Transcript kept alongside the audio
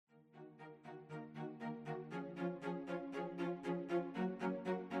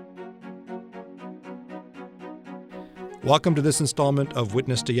Welcome to this installment of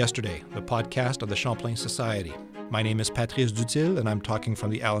Witness to Yesterday, the podcast of the Champlain Society. My name is Patrice Dutil, and I'm talking from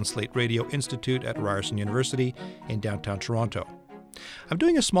the Allen Slate Radio Institute at Ryerson University in downtown Toronto. I'm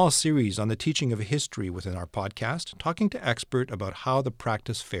doing a small series on the teaching of history within our podcast, talking to experts about how the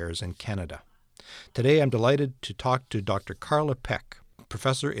practice fares in Canada. Today, I'm delighted to talk to Dr. Carla Peck,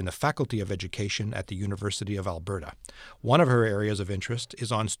 professor in the Faculty of Education at the University of Alberta. One of her areas of interest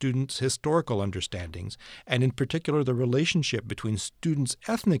is on students' historical understandings, and in particular the relationship between students'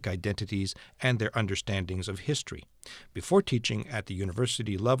 ethnic identities and their understandings of history. Before teaching at the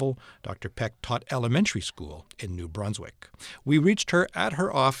university level, Dr. Peck taught elementary school in New Brunswick. We reached her at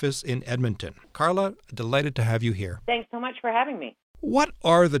her office in Edmonton. Carla, delighted to have you here. Thanks so much for having me. What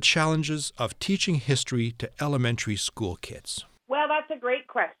are the challenges of teaching history to elementary school kids? Well, that's a great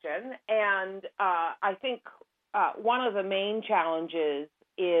question, and I think one of the main challenges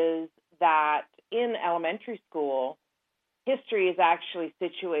is that in elementary school, history is actually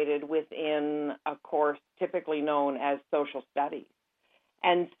situated within a course typically known as social studies.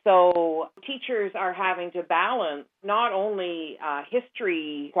 And so teachers are having to balance not only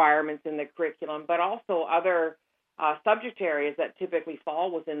history requirements in the curriculum, but also other subject areas that typically fall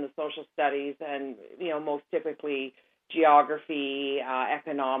within the social studies and, most typically geography,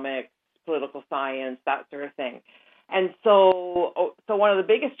 economics, political science, that sort of thing. And so one of the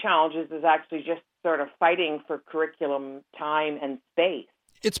biggest challenges is actually just sort of fighting for curriculum time and space.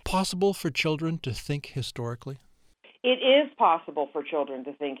 It's possible for children to think historically? It is possible for children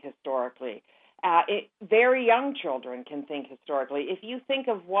to think historically. Very young children can think historically. If you think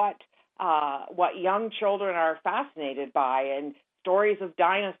of what young children are fascinated by, and stories of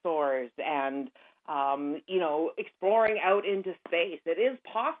dinosaurs and exploring out into space, it is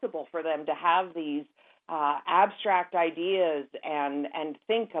possible for them to have these abstract ideas and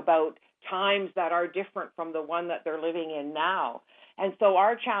think about times that are different from the one that they're living in now. And so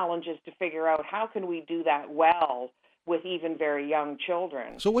our challenge is to figure out how can we do that well with even very young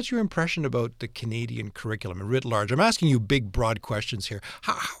children. So what's your impression about the Canadian curriculum writ large? I'm asking you big, broad questions here.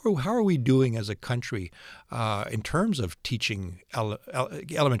 How are we doing as a country in terms of teaching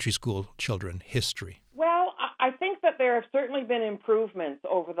elementary school children history? Well, I think that there have certainly been improvements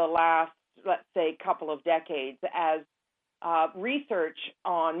over the last, let's say, couple of decades as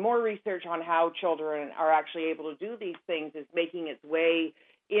more research on how children are actually able to do these things is making its way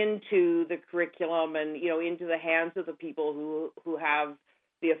into the curriculum and, into the hands of the people who have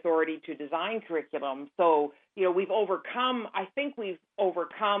the authority to design curriculum. So, we've overcome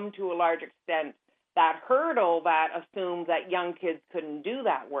to a large extent that hurdle that assumed that young kids couldn't do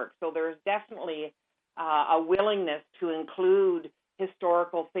that work. So there's definitely a willingness to include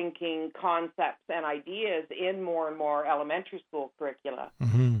historical thinking concepts and ideas in more and more elementary school curricula.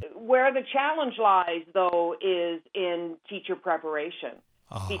 Mm-hmm. Where the challenge lies, though, is in teacher preparation.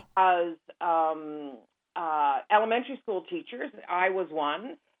 Because elementary school teachers, I was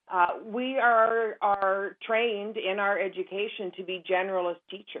one, we are trained in our education to be generalist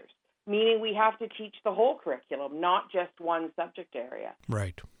teachers, meaning we have to teach the whole curriculum, not just one subject area.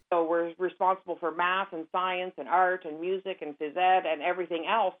 Right. So we're responsible for math and science and art and music and phys ed and everything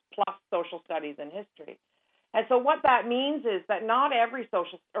else, plus social studies and history. And so what that means is that not every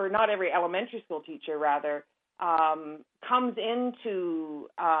elementary school teacher, comes into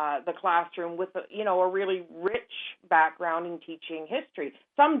the classroom with a really rich background in teaching history.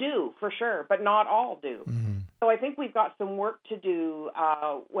 Some do, for sure, but not all do. Mm-hmm. So I think we've got some work to do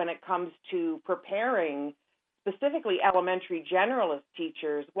when it comes to preparing specifically elementary generalist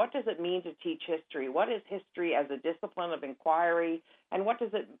teachers. What does it mean to teach history? What is history as a discipline of inquiry? And what does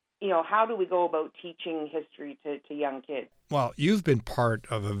it, how do we go about teaching history to young kids? Well, you've been part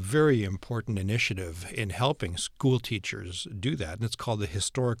of a very important initiative in helping school teachers do that, and it's called the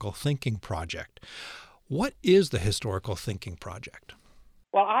Historical Thinking Project. What is the Historical Thinking Project?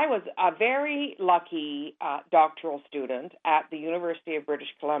 Well, I was a very lucky doctoral student at the University of British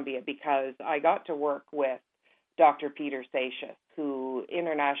Columbia because I got to work with Dr. Peter Seixas, who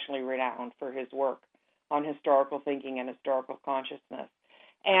internationally renowned for his work on historical thinking and historical consciousness.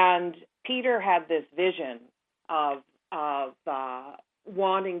 And Peter had this vision of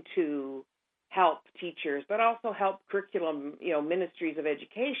wanting to help teachers, but also help curriculum, ministries of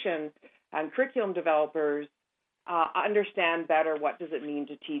education and curriculum developers understand better what does it mean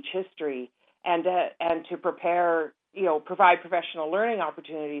to teach history and to prepare, provide professional learning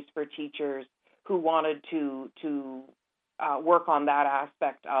opportunities for teachers who wanted to work on that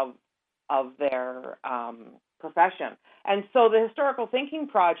aspect of their profession. And so the Historical Thinking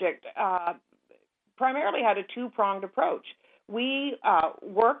Project primarily had a two-pronged approach. we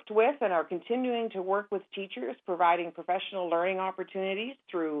worked with and are continuing to work with teachers, providing professional learning opportunities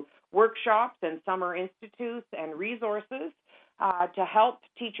through workshops and summer institutes and resources to help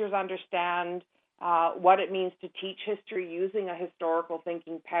teachers understand what it means to teach history using a historical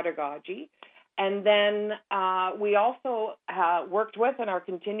thinking pedagogy. And then we also worked with and are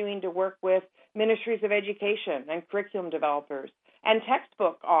continuing to work with ministries of education and curriculum developers and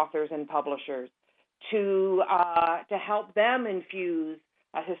textbook authors and publishers to help them infuse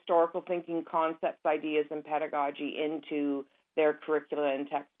historical thinking concepts, ideas, and pedagogy into their curricula and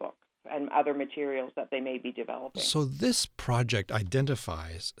textbooks and other materials that they may be developing. So this project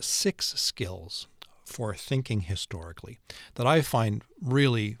identifies 6 skills for thinking historically that I find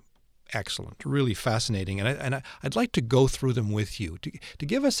really excellent, really fascinating. And I'd like to go through them with you to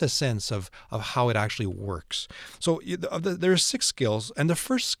give us a sense of how it actually works. So there are 6 skills, and the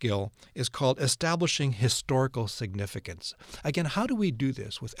first skill is called establishing historical significance. Again, how do we do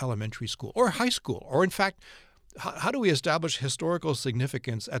this with elementary school or high school? Or in fact, how do we establish historical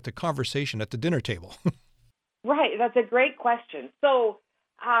significance at the conversation at the dinner table? Right, that's a great question. So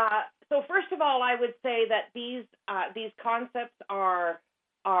first of all, I would say that these concepts are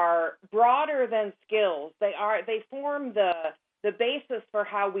broader than skills. They form the basis for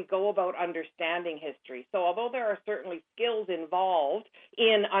how we go about understanding history. So although there are certainly skills involved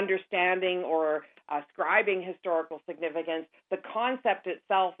in understanding or ascribing historical significance, the concept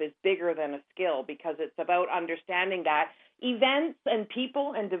itself is bigger than a skill because it's about understanding that events and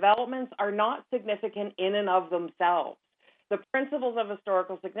people and developments are not significant in and of themselves. The principles of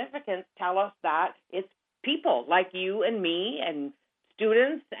historical significance tell us that it's people like you and me and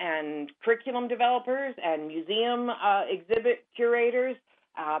students and curriculum developers and museum exhibit curators,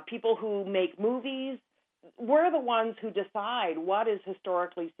 people who make movies. We're the ones who decide what is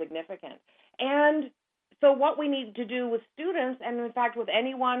historically significant. And so what we need to do with students, and in fact with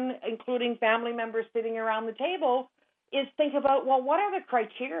anyone, including family members sitting around the table, is think about, well, what are the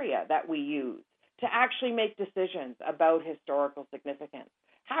criteria that we use to actually make decisions about historical significance?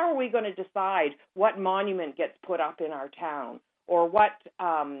 How are we going to decide what monument gets put up in our town? Or what...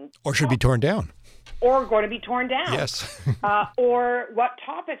 or should be torn down. Or going to be torn down. Yes. Or what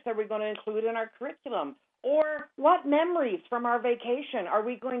topics are we going to include in our curriculum? Or what memories from our vacation are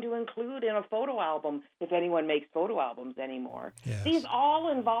we going to include in a photo album, if anyone makes photo albums anymore? Yes. These all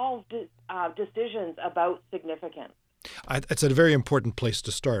involve decisions about significance. It's a very important place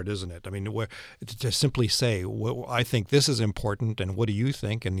to start, isn't it? I mean, to simply say, well, I think this is important, and what do you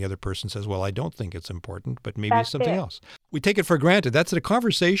think? And the other person says, well, I don't think it's important, but maybe it's something else. We take it for granted. That's a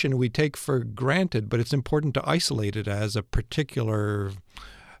conversation we take for granted, but it's important to isolate it as a particular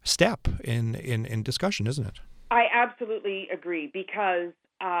step in discussion, isn't it? I absolutely agree because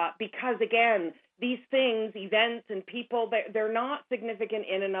again, these things, events and people, they're not significant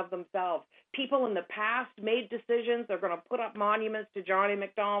in and of themselves. People in the past made decisions. They're going to put up monuments to Johnny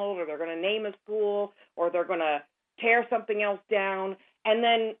MacDonald, or they're going to name a school, or they're going to tear something else down. And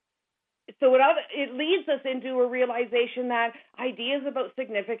then, so it leads us into a realization that ideas about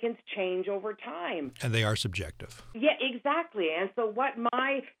significance change over time. And they are subjective. Yeah, exactly. And so what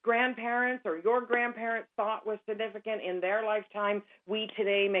my grandparents or your grandparents thought was significant in their lifetime, we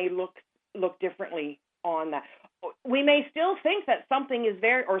today may look differently on that. We may still think that something is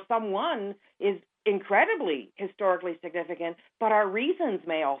someone is incredibly historically significant, but our reasons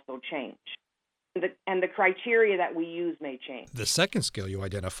may also change. And the criteria that we use may change. The second skill you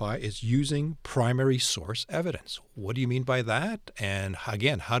identify is using primary source evidence. What do you mean by that? And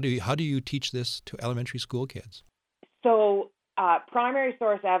again, how do you teach this to elementary school kids? So primary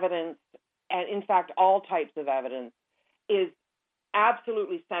source evidence, and in fact all types of evidence, is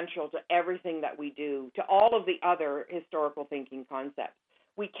absolutely central to everything that we do, to all of the other historical thinking concepts.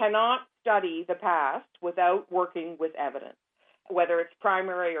 We cannot study the past without working with evidence, whether it's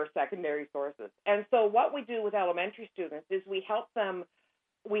primary or secondary sources. And so what we do with elementary students is we help them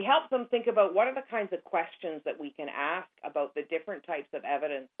think about what are the kinds of questions that we can ask about the different types of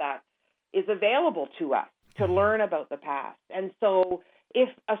evidence that is available to us to learn about the past. And so if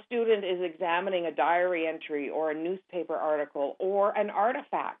a student is examining a diary entry or a newspaper article or an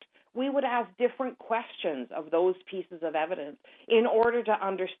artifact, we would ask different questions of those pieces of evidence in order to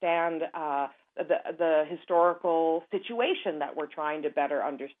understand the historical situation that we're trying to better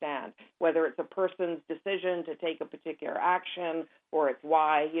understand, whether it's a person's decision to take a particular action or it's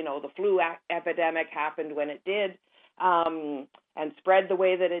why, the flu epidemic happened when it did and spread the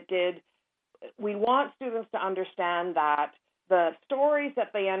way that it did. We want students to understand that the stories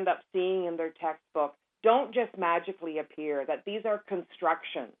that they end up seeing in their textbook don't just magically appear, that these are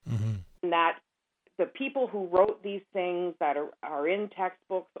constructions, and that the people who wrote these things that are in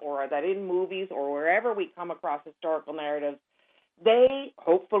textbooks or that in movies or wherever we come across historical narratives, they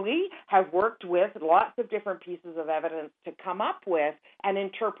hopefully have worked with lots of different pieces of evidence to come up with an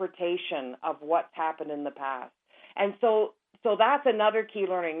interpretation of what's happened in the past. And so that's another key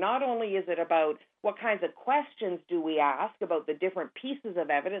learning. Not only is it about what kinds of questions do we ask about the different pieces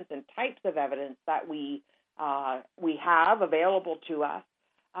of evidence and types of evidence that we have available to us,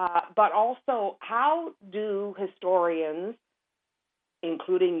 but also how do historians,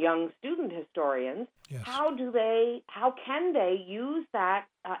 including young student historians, yes. how can they use that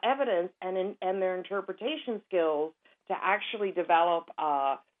evidence and their interpretation skills to actually develop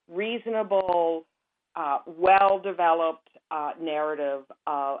a reasonable, well-developed narrative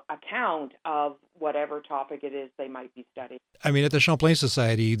account of whatever topic it is they might be studying. I mean, at the Champlain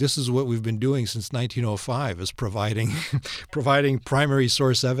Society, this is what we've been doing since 1905, is providing primary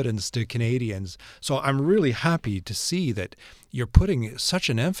source evidence to Canadians. So I'm really happy to see that you're putting such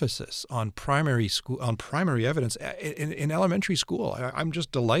an emphasis on primary evidence in elementary school. I'm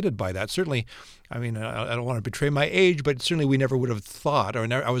just delighted by that. Certainly, I mean, I don't want to betray my age, but certainly we never would have thought, or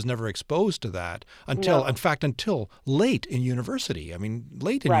I was never exposed to that until, in fact, until late in university. I mean,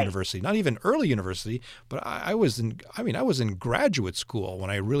 late in university, not even early university, but I was in graduate school when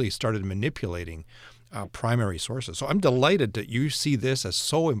I really started manipulating primary sources. So I'm delighted that you see this as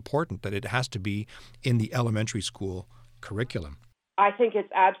so important that it has to be in the elementary school curriculum. I think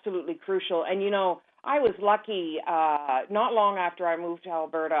it's absolutely crucial. And, I was lucky, not long after I moved to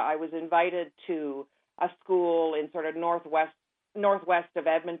Alberta, I was invited to a school in sort of northwest of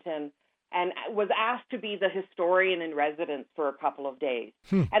Edmonton, and was asked to be the historian in residence for a couple of days.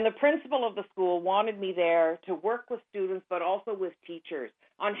 And the principal of the school wanted me there to work with students, but also with teachers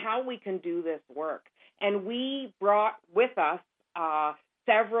on how we can do this work. And we brought with us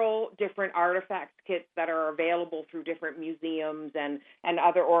several different artifacts kits that are available through different museums and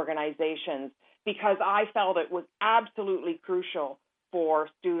other organizations, because I felt it was absolutely crucial for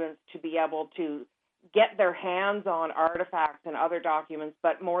students to be able to get their hands on artifacts and other documents,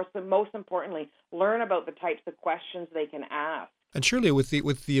 but most importantly, learn about the types of questions they can ask. And surely, with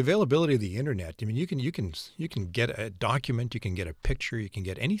the availability of the internet, I mean, you can get a document, you can get a picture, you can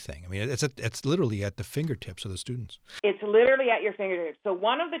get anything. I mean, it's literally at the fingertips of the students. It's literally at your fingertips. So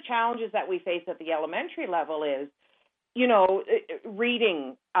one of the challenges that we face at the elementary level is,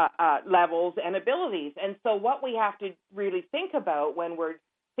 reading levels and abilities. And so what we have to really think about when we're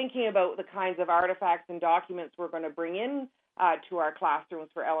thinking about the kinds of artifacts and documents we're going to bring in to our classrooms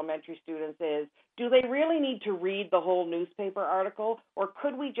for elementary students is, do they really need to read the whole newspaper article, or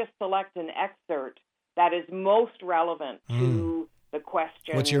could we just select an excerpt that is most relevant to the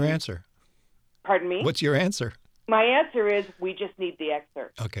question? What's your answer? Pardon me? What's your answer? My answer is we just need the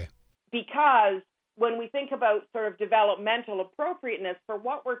excerpt. Okay. Because when we think about sort of developmental appropriateness for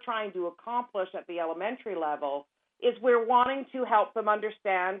what we're trying to accomplish at the elementary level, is we're wanting to help them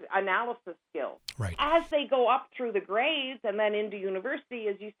understand analysis skills. Right. As they go up through the grades and then into university,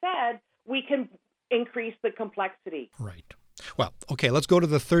 as you said, we can increase the complexity. Right. Well, okay, let's go to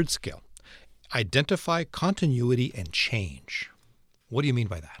the third skill. Identify continuity and change. What do you mean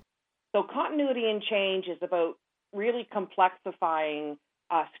by that? So continuity and change is about really complexifying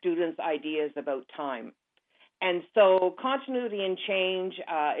students' ideas about time. And so continuity and change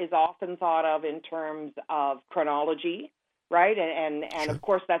is often thought of in terms of chronology, right? And Sure. Of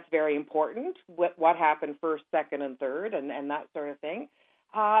course, that's very important, what happened first, second, and third, and that sort of thing.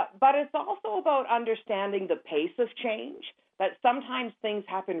 But it's also about understanding the pace of change, that sometimes things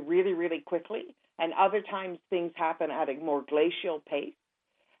happen really, really quickly, and other times things happen at a more glacial pace,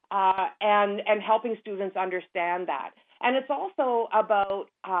 and helping students understand that. And it's also about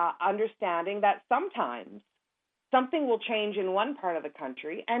understanding that sometimes something will change in one part of the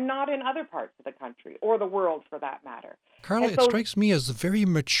country and not in other parts of the country, or the world for that matter. Carla, it strikes me as very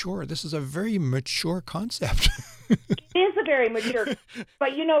mature. This is a very mature concept. It is a very mature, but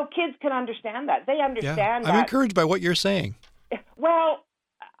kids can understand that. They understand that. I'm encouraged by what you're saying. Well,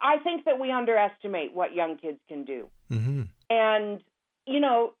 I think that we underestimate what young kids can do. Mm-hmm. And,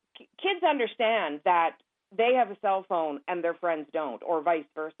 kids understand that they have a cell phone and their friends don't, or vice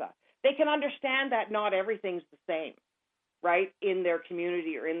versa. They can understand that not everything's the same, right, in their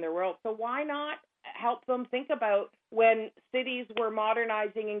community or in their world. So why not help them think about when cities were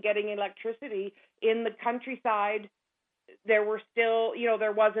modernizing and getting electricity in the countryside? there were still,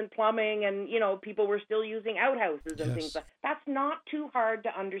 there wasn't plumbing, and, people were still using outhouses and things like that. That's not too hard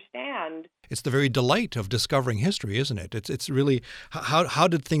to understand. It's the very delight of discovering history, isn't it? It's really how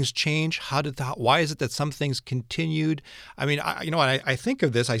did things change? Why is it that some things continued? I mean, I think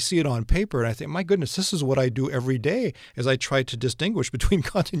of this, I see it on paper, and I think, my goodness, this is what I do every day as I try to distinguish between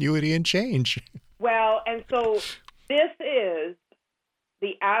continuity and change. Well, and so this is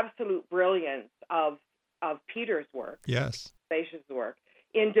the absolute brilliance of Peter's work, yes, Spacious' work,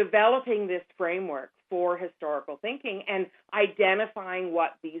 in developing this framework for historical thinking and identifying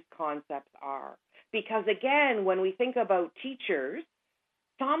what these concepts are. Because again, when we think about teachers,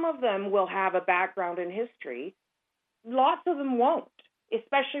 some of them will have a background in history, lots of them won't,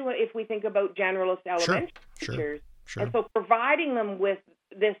 especially if we think about generalist elementary teachers. Sure. And so providing them with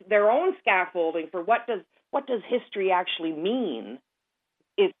their own scaffolding for what does history actually mean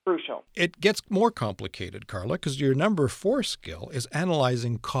is crucial. It gets more complicated, Carla, because your number 4 skill is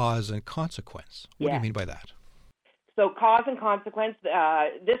analyzing cause and consequence. What do you mean by that? So cause and consequence,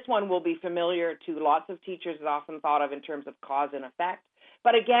 this one will be familiar to lots of teachers. It's often thought of in terms of cause and effect.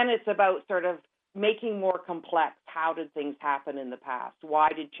 But again, it's about sort of making more complex. How did things happen in the past? Why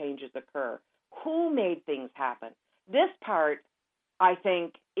did changes occur? Who made things happen? This part, I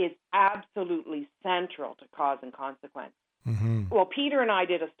think, is absolutely central to cause and consequence. Mm-hmm. Well, Peter and I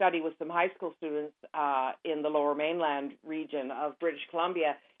did a study with some high school students in the Lower Mainland region of British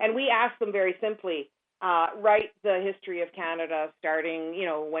Columbia, and we asked them very simply, write the history of Canada starting,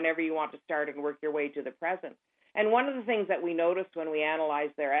 whenever you want to start and work your way to the present. And one of the things that we noticed when we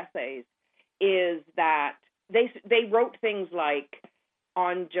analyzed their essays is that they wrote things like,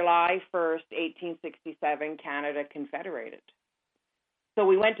 on July 1st, 1867, Canada confederated. So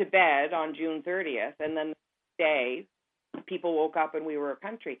we went to bed on June 30th, and then the next day, people woke up and we were a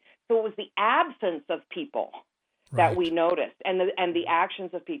country. So it was the absence of people that we noticed, and the actions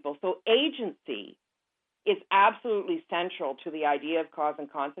of people. So agency is absolutely central to the idea of cause and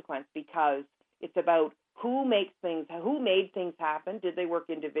consequence, because it's about who made things happen. Did they work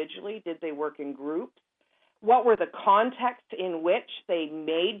individually? Did they work in groups? What were the contexts in which they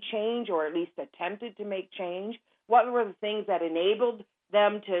made change, or at least attempted to make change? What were the things that enabled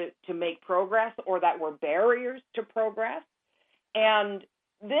them to make progress, or that were barriers to progress? And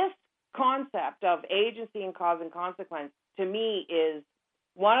this concept of agency and cause and consequence, to me, is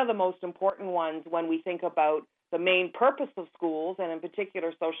one of the most important ones when we think about the main purpose of schools, and in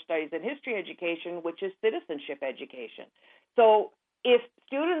particular social studies and history education, which is citizenship education. So if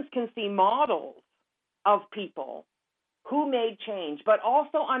students can see models of people who made change, but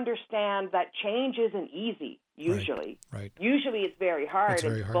also understand that change isn't easy, usually. Right. Usually it's very hard, it's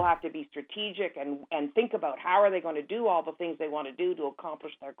very and people hard. have to be strategic and think about how are they going to do all the things they want to do to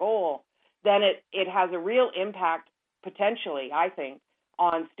accomplish their goal, then it has a real impact, potentially, I think,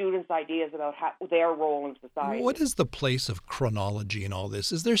 on students' ideas about their role in society. What is the place of chronology in all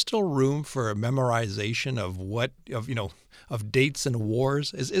this? Is there still room for a memorization of dates and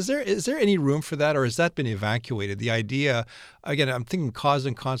wars? Is there any room for that, or has that been evacuated? The idea, again, I'm thinking cause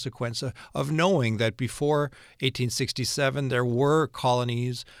and consequence of knowing that before 1867 there were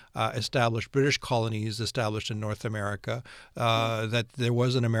colonies established, British colonies established in North America, that there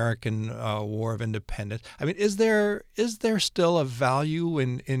was an American War of Independence. I mean, is there still a value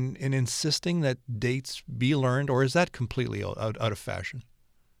in insisting that dates be learned, or is that completely out of fashion?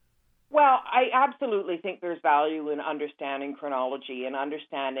 Well, I absolutely think there's value in understanding chronology and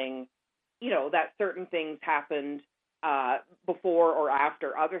understanding, that certain things happened before or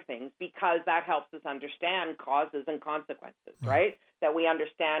after other things, because that helps us understand causes and consequences, right? That we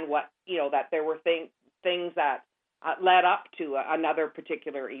understand that there were things that led up to another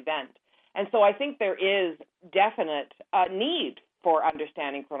particular event. And so I think there is definite need for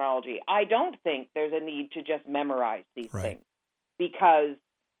understanding chronology. I don't think there's a need to just memorize these things, because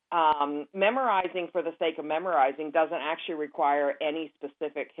memorizing for the sake of memorizing doesn't actually require any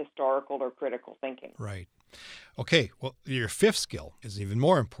specific historical or critical thinking. Right. Okay, well, your 5th skill is even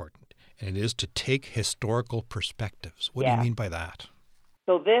more important, and it is to take historical perspectives. What do you mean by that?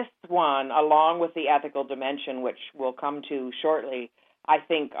 So this one, along with the ethical dimension, which we'll come to shortly, I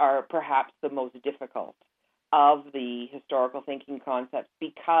think are perhaps the most difficult of the historical thinking concepts,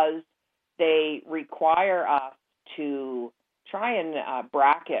 because they require us to try and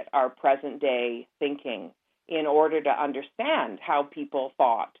bracket our present-day thinking in order to understand how people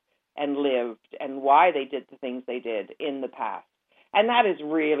thought and lived and why they did the things they did in the past. And that is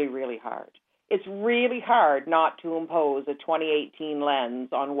really, really hard. It's really hard not to impose a 2018 lens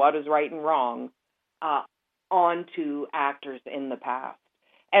on what is right and wrong onto actors in the past.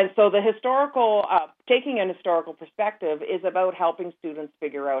 And so the taking an historical perspective is about helping students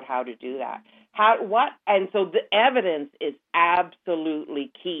figure out how to do that. And so the evidence is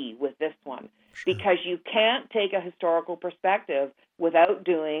absolutely key with this one, because you can't take a historical perspective without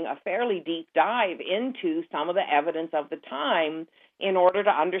doing a fairly deep dive into some of the evidence of the time in order to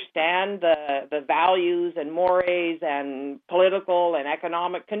understand the values and mores and political and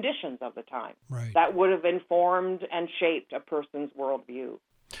economic conditions of the time that would have informed and shaped a person's worldview.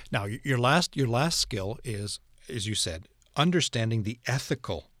 Now, your last skill is, as you said, understanding the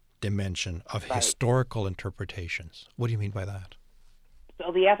ethical dimension of historical interpretations. What do you mean by that?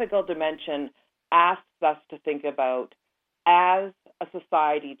 So the ethical dimension asks us to think about, as a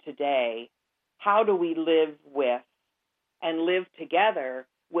society today, how do we live with and live together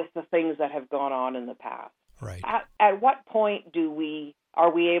with the things that have gone on in the past? Right. At what point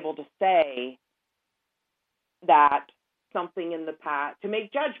are we able to say that something in the past, to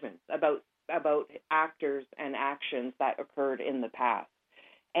make judgments about actors and actions that occurred in the past?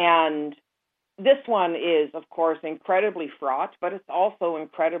 And this one is, of course, incredibly fraught, but it's also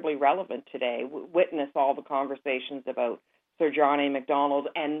incredibly relevant today. Witness all the conversations about Sir John A. Macdonald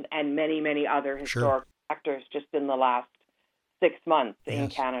and many, many other historic actors just in the last 6 months in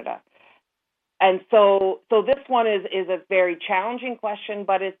Canada. And so this one is a very challenging question,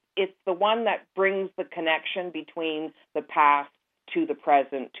 but it's the one that brings the connection between the past to the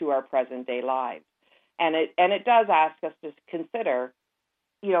present, to our present day lives. And it does ask us to consider,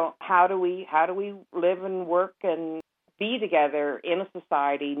 how do we live and work and be together in a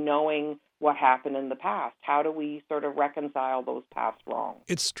society knowing what happened in the past? How do we sort of reconcile those past wrongs?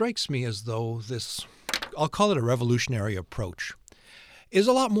 It strikes me as though this, I'll call it a revolutionary approach, is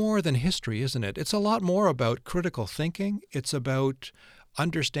a lot more than history, isn't it? It's a lot more about critical thinking. It's about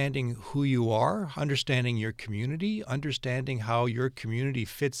understanding who you are, understanding your community, understanding how your community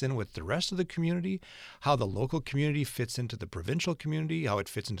fits in with the rest of the community, how the local community fits into the provincial community, how it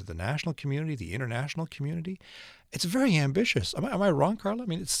fits into the national community, the international community. It's very ambitious. Am I wrong, Carla? I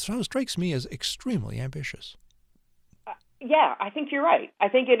mean, it strikes me as extremely ambitious. Yeah, I think you're right. I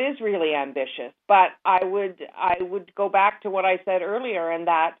think it is really ambitious, but I would go back to what I said earlier, and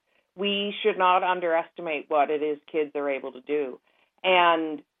that we should not underestimate what it is kids are able to do.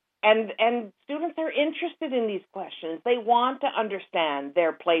 And students are interested in these questions. They want to understand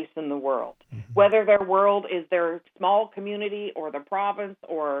their place in the world, whether their world is their small community or the province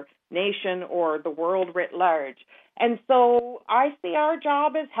or nation or the world writ large. And so I see our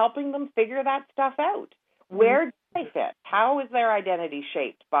job as helping them figure that stuff out. Where do they fit? How is their identity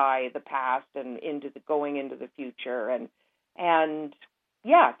shaped by the past and going into the future? And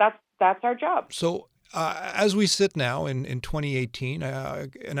yeah, that's our job. So as we sit now in 2018,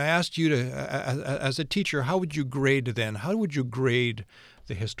 and I asked you to, as a teacher, how would you grade then? How would you grade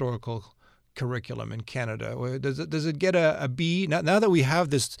the historical curriculum in Canada? Does it get a B? Now that we have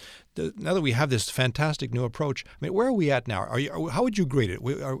this fantastic new approach, I mean, where are we at now? How would you grade it?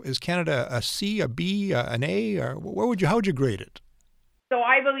 Is Canada a C, a B, an A, or how would you grade it? So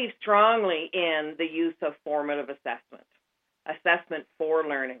I believe strongly in the use of formative assessment for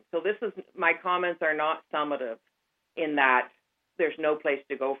learning. So my comments are not summative in that there's no place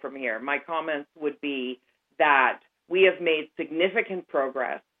to go from here. My comments would be that we have made significant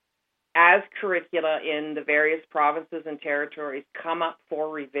progress as curricula in the various provinces and territories come up for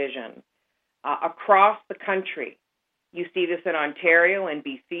revision across the country. You see this in Ontario and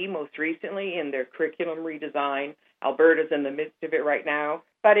BC most recently in their curriculum redesign. Alberta's in the midst of it right now.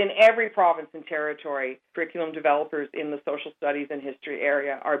 But in every province and territory, curriculum developers in the social studies and history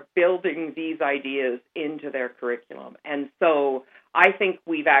area are building these ideas into their curriculum. And so I think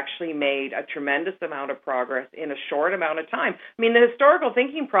we've actually made a tremendous amount of progress in a short amount of time. I mean, the Historical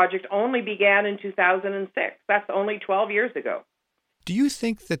Thinking Project only began in 2006. That's only 12 years ago. Do you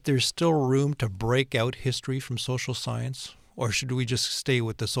think that there's still room to break out history from social science? Or should we just stay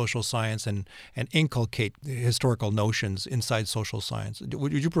with the social science and inculcate historical notions inside social science?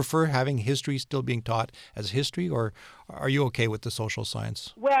 Would you prefer having history still being taught as history, or are you okay with the social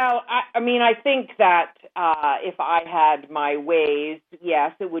science? Well, I think that if I had my ways,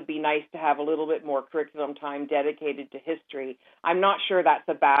 yes, it would be nice to have a little bit more curriculum time dedicated to history. I'm not sure that's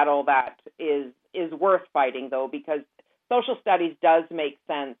a battle that is worth fighting, though, because social studies does make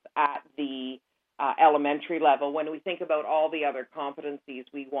sense at the elementary level when we think about all the other competencies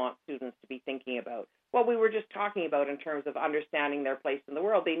we want students to be thinking about. What we were just talking about in terms of understanding their place in the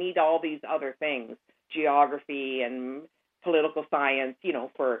world, they need all these other things, geography and political science,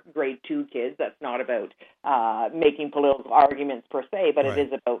 for grade 2 kids. That's not about making political arguments per se, but Right. It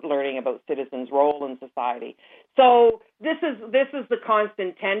is about learning about citizens' role in society. So this is the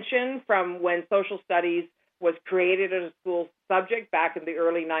constant tension from when social studies was created as a school subject back in the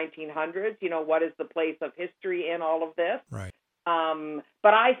early 1900s. What is the place of history in all of this? Right.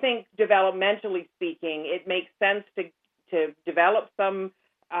 But I think developmentally speaking, it makes sense to develop some,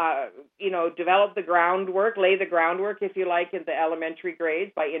 develop the groundwork, lay the groundwork, if you like, in the elementary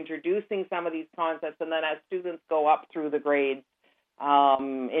grades by introducing some of these concepts. And then as students go up through the grades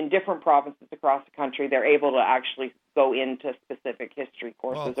in different provinces across the country, they're able to actually go into specific history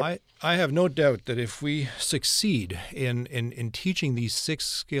courses. Well, I have no doubt that if we succeed in teaching these 6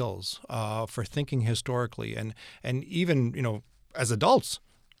 skills for thinking historically and even, as adults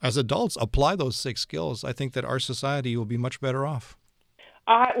apply those 6 skills, I think that our society will be much better off.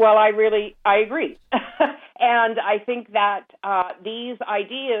 I agree. And I think that these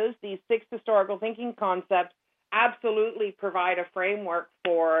ideas, these 6 historical thinking concepts, absolutely provide a framework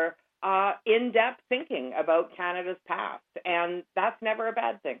for in-depth thinking about Canada's past. And that's never a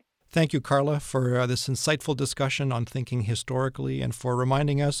bad thing. Thank you, Carla, for this insightful discussion on thinking historically and for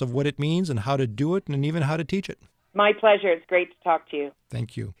reminding us of what it means and how to do it and even how to teach it. My pleasure. It's great to talk to you.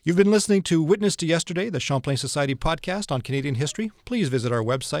 Thank you. You've been listening to Witness to Yesterday, the Champlain Society podcast on Canadian history. Please visit our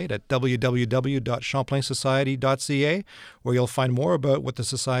website at www.champlainsociety.ca, where you'll find more about what the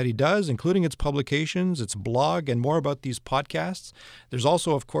Society does, including its publications, its blog, and more about these podcasts. There's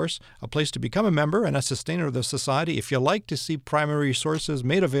also, of course, a place to become a member and a sustainer of the Society. If you like to see primary resources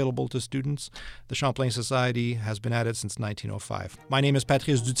made available to students, the Champlain Society has been at it since 1905. My name is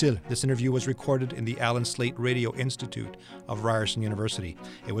Patrice Dutil. This interview was recorded in the Allen Slate Radio Institute of Ryerson University.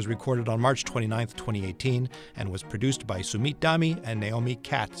 It was recorded on March 29, 2018, and was produced by Sumit Dami and Naomi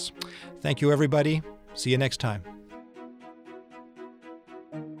Katz. Thank you, everybody. See you next time.